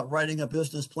thinking about writing a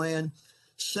business plan,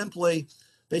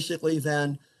 basically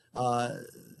then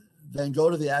go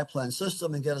to the Ag Plan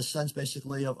system and get a sense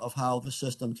basically of how the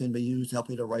system can be used to help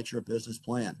you to write your business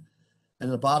plan. And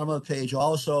at the bottom of the page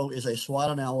also is a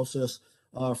SWOT analysis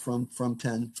from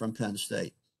Penn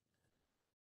State.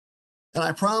 And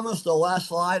I promise the last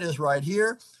slide is right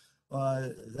here.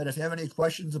 That if you have any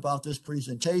questions about this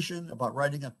presentation, about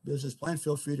writing a business plan,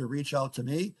 feel free to reach out to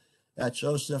me at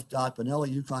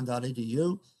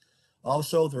joseph.bonelli@UConn.edu.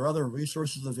 Also, there are other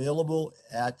resources available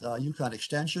at UConn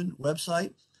Extension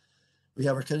website. We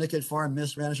have our Connecticut Farm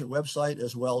Mismanagement website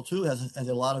as well too. Has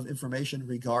a lot of information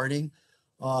regarding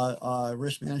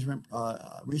risk management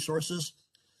resources.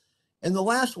 And the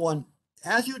last one,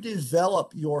 as you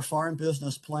develop your farm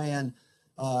business plan,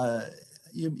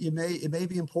 it may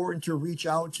be important to reach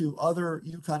out to other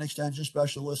UConn Extension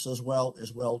specialists as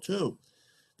well too.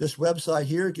 This website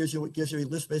here gives you a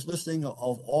list-based listing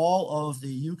of all of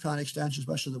the UConn Extension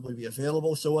specialists that would be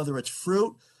available. So whether it's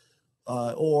fruit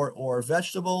or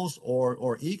vegetables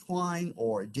or equine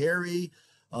or dairy,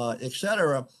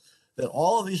 etc., that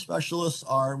all of these specialists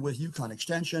are with UConn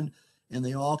Extension, and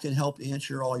they all can help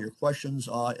answer all your questions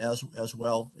as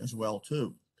well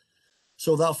too.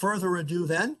 So without further ado,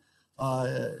 then.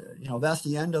 That's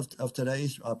the end of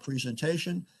today's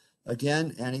presentation.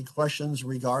 Again, any questions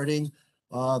regarding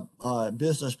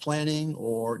business planning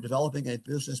or developing a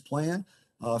business plan,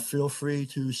 feel free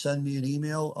to send me an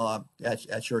email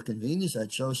at your convenience at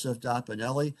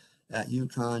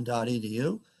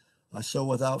joseph.bonelli@uconn.edu. So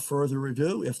without further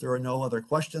ado, if there are no other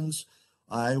questions,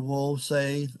 I will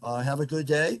say have a good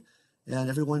day, and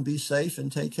everyone be safe and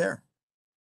take care.